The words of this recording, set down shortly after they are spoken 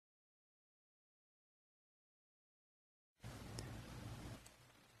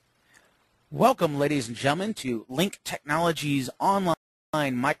Welcome, ladies and gentlemen, to Link Technologies Online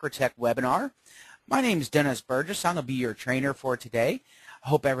Mikrotik webinar. My name is Dennis Burgess. I'm going to be your trainer for today. I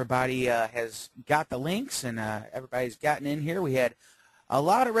hope everybody has got the links and everybody's gotten in here. We had a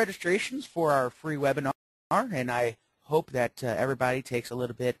lot of registrations for our free webinar, and I hope that everybody takes a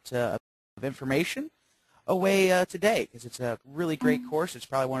little bit of information away today, because it's a really great course. It's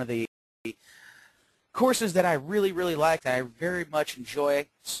probably one of the courses that I really like, that I very much enjoy,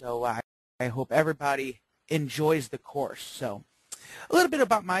 so I hope everybody enjoys the course. So, a little bit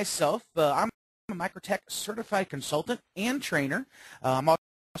about myself. I'm a Mikrotik certified consultant and trainer. I'm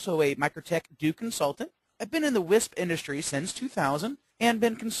also a Mikrotik Do consultant. I've been in the WISP industry since 2000 and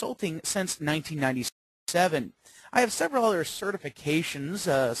been consulting since 1997. I have several other certifications,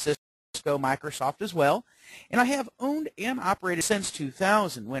 Cisco, Microsoft as well, and I have owned and operated since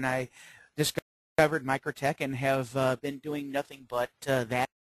 2000 when I discovered Mikrotik and have been doing nothing but that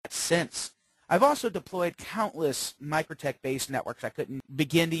since. I've also deployed countless Mikrotik-based networks. I couldn't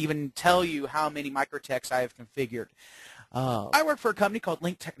begin to even tell you how many Mikrotiks I have configured. I work for a company called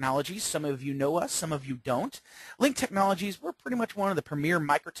Link Technologies. Some of you know us, some of you don't. Link Technologies, we're pretty much one of the premier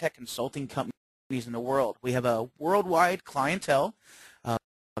Mikrotik consulting companies in the world. We have a worldwide clientele,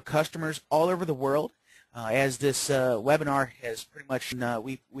 customers all over the world. As this webinar has pretty much,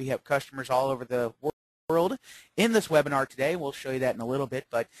 we have customers all over the world in this webinar today. We'll show you that in a little bit,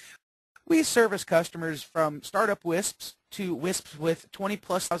 but we service customers from startup WISPs to WISPs with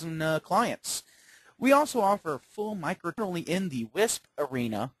 20,000+ clients. We also offer full micro, not only in the WISP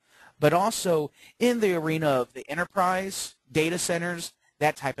arena, but also in the arena of the enterprise, data centers,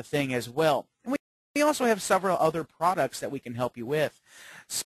 that type of thing as well. And we also have several other products that we can help you with.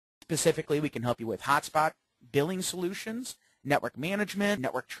 Specifically, we can help you with hotspot, billing solutions, network management,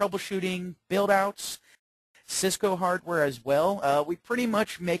 network troubleshooting, build-outs, Cisco hardware as well. We pretty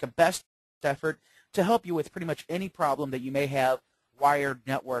much make a best effort to help you with pretty much any problem that you may have wired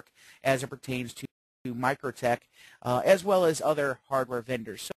network as it pertains to Mikrotik, as well as other hardware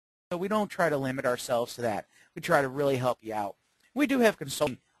vendors. So we don't try to limit ourselves to that. We try to really help you out. We do have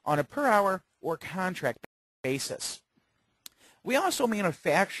consulting on a per hour or contract basis. We also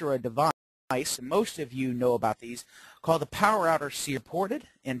manufacture a device, and most of you know about these, called the Power Router supported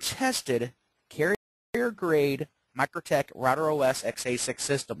and tested carrier-grade Mikrotik Router OS x86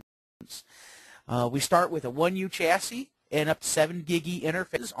 systems. We start with a 1U chassis and up to 7 GigE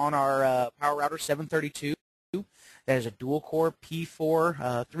interfaces on our Power Router 732. That is a dual-core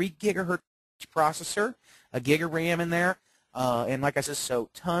P4 3 GHz processor, a gig of RAM in there, and like I said, so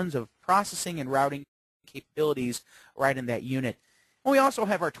tons of processing and routing capabilities right in that unit. And we also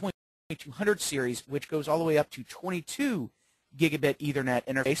have our 2200 series, which goes all the way up to 22 gigabit Ethernet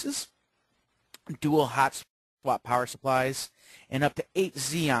interfaces, dual hot swap power supplies, and up to 8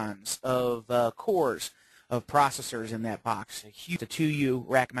 Xeons of cores of processors in that box. A huge 2U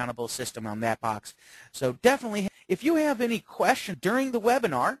rack-mountable system on that box. So definitely, if you have any questions during the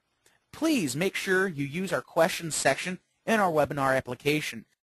webinar, please make sure you use our questions section in our webinar application.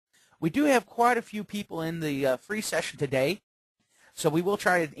 We do have quite a few people in the free session today, so we will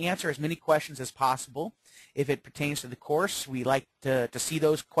try to answer as many questions as possible. If it pertains to the course, we like to see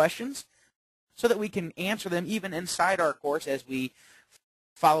those questions so that we can answer them even inside our course as we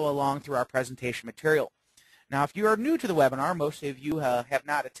follow along through our presentation material. Now, if you are new to the webinar, most of you have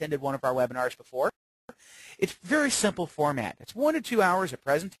not attended one of our webinars before, it's very simple format. It's 1 to 2 hours of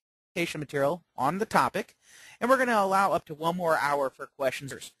presentation material on the topic, and we're going to allow up to 1 more hour for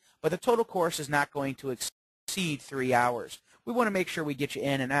questions. But the total course is not going to exceed 3 hours. We want to make sure we get you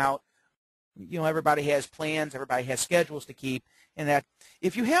in and out. You know, everybody has plans, everybody has schedules to keep, and that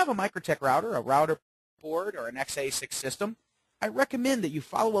if you have a Mikrotik router, a router board, or an x86 system, I recommend that you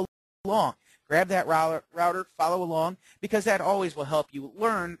follow along. Grab that router, follow along, because that always will help you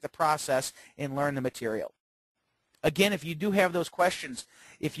learn the process and learn the material. Again, if you do have those questions,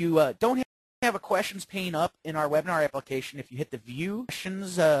 if you don't have a questions pane up in our webinar application, if you hit the View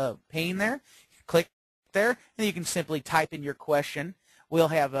Questions pane there, click there, and you can simply type in your question. We'll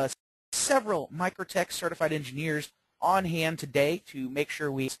have several Mikrotik certified engineers on hand today to make sure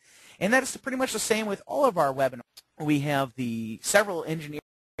and that is pretty much the same with all of our webinars. We have several engineers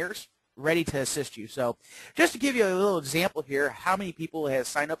ready to assist you. So just to give you a little example here, how many people have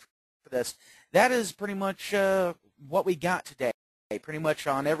signed up for this, that is pretty much what we got today. Pretty much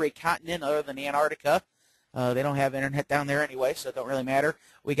on every continent other than Antarctica. They don't have internet down there anyway, so it don't really matter.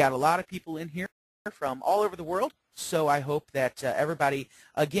 We got a lot of people in here from all over the world, so I hope that everybody,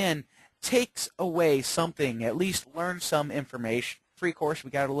 again, takes away something, at least learn some information. Free course, we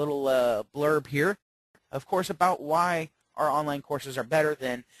got a little blurb here, of course, about why our online courses are better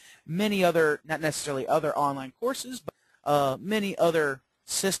than many other, not necessarily other online courses, but many other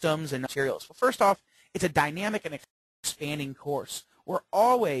systems and materials. Well, first off, it's a dynamic and expanding course. We're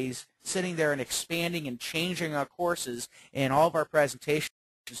always sitting there and expanding and changing our courses and all of our presentations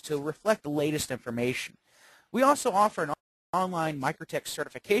to reflect the latest information. We also offer an online Mikrotik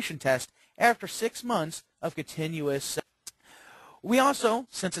certification test after 6 months of continuous. We also,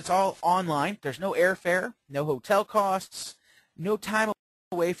 since it's all online, there's no airfare, no hotel costs, no time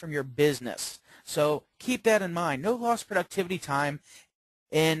away from your business. So keep that in mind. No lost productivity time.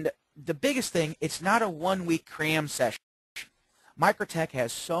 And the biggest thing, it's not a one-week cram session. Mikrotik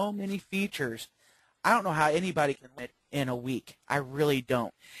has so many features. I don't know how anybody can learn it in a week. I really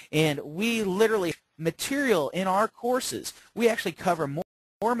don't. And we literally material in our courses. We actually cover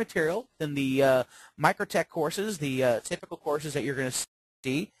more material than the Mikrotik courses, the typical courses that you're going to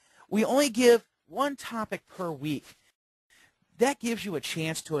see. We only give one topic per week. That gives you a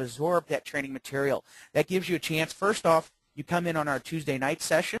chance to absorb that training material. That gives you a chance, first off, you come in on our Tuesday night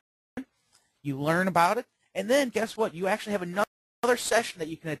session, you learn about it, and then guess what? You actually have another session that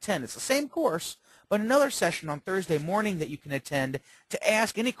you can attend. It's the same course, but another session on Thursday morning that you can attend to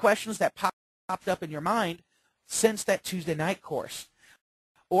ask any questions that popped up in your mind since that Tuesday night course.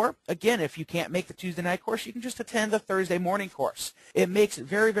 Or, again, if you can't make the Tuesday night course, you can just attend the Thursday morning course. It makes it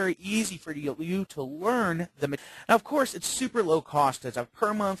very, very easy for you to learn the material. Now, of course, it's super low cost. It's a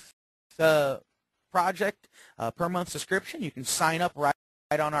per-month project, per-month subscription. You can sign up right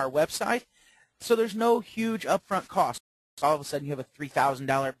on our website. So there's no huge upfront cost. All of a sudden, you have a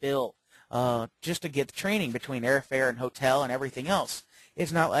 $3,000 bill just to get the training between airfare and hotel and everything else.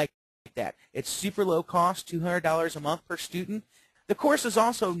 It's not like that. It's super low cost, $200 a month per student. The course is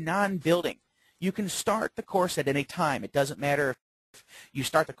also non-building. You can start the course at any time. It doesn't matter if you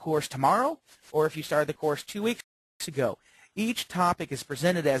start the course tomorrow or if you started the course 2 weeks ago. Each topic is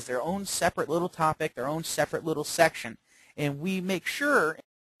presented as their own separate little topic, their own separate little section, and we make sure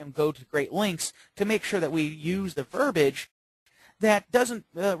and go to great lengths to make sure that we use the verbiage that doesn't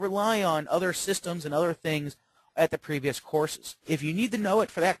rely on other systems and other things at the previous courses. If you need to know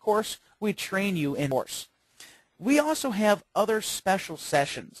it for that course, we train you in the course. We also have other special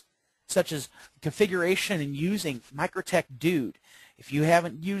sessions, such as configuration and using Mikrotik Dude. If you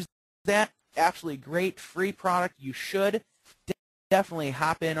haven't used that, absolutely great free product. You should definitely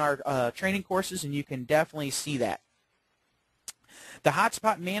hop in our training courses, and you can definitely see that. The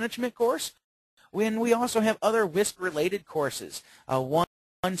Hotspot Management course, when we also have other WISP-related courses. One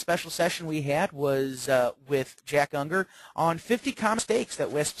special session we had was with Jack Unger on 50 common mistakes that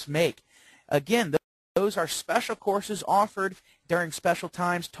WISPs make. Again, those are special courses offered during special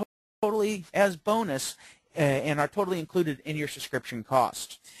times, totally as bonus, and are totally included in your subscription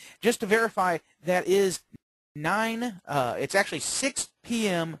cost. Just to verify, that is it's actually 6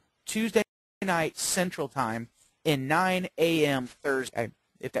 p.m. Tuesday night Central Time and 9 a.m. Thursday.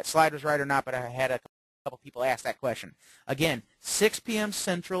 If that slide was right or not, but I had a couple people ask that question. Again, 6 p.m.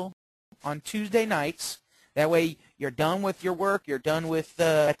 Central on Tuesday nights. That way you're done with your work, you're done with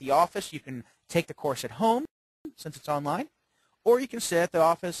at the office. You can take the course at home since it's online, or you can sit at the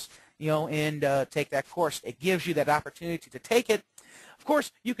office, and take that course. It gives you that opportunity to take it. Of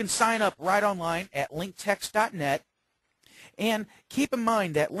course, you can sign up right online at linktext.net. And keep in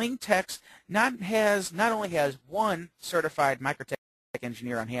mind that LinkText not only has one certified Mikrotik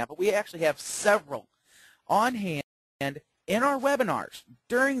engineer on hand, but we actually have several on hand in our webinars,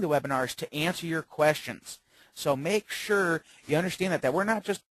 during the webinars, to answer your questions. So make sure you understand that we're not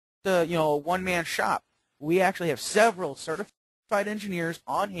just a one-man shop. We actually have several certified engineers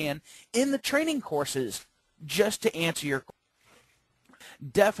on hand in the training courses just to answer your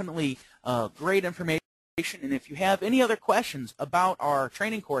questions. Definitely great information. And if you have any other questions about our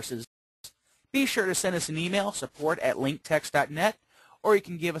training courses, be sure to send us an email, support@linktext.net, or you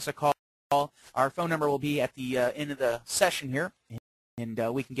can give us a call. Our phone number will be at the end of the session here,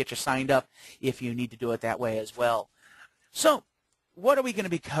 and we can get you signed up if you need to do it that way as well. So what are we going to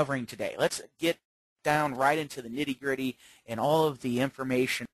be covering today? Let's get down right into the nitty-gritty and all of the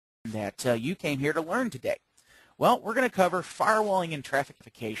information that you came here to learn today. Well, we're going to cover firewalling and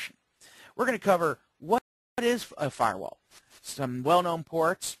trafficification. We're going to cover what is a firewall, some well-known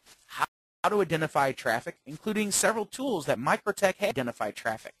ports, how to identify traffic, including several tools that Mikrotik has to identify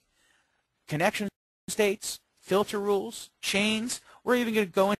traffic, connection states, filter rules, chains. We're even going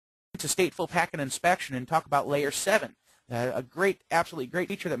to go into stateful packet inspection and talk about Layer 7, a absolutely great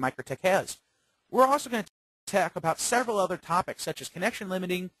feature that Mikrotik has. We're also going to talk about several other topics, such as connection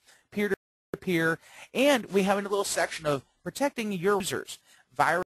limiting, peer-to-peer, and we have a little section of protecting your users, virus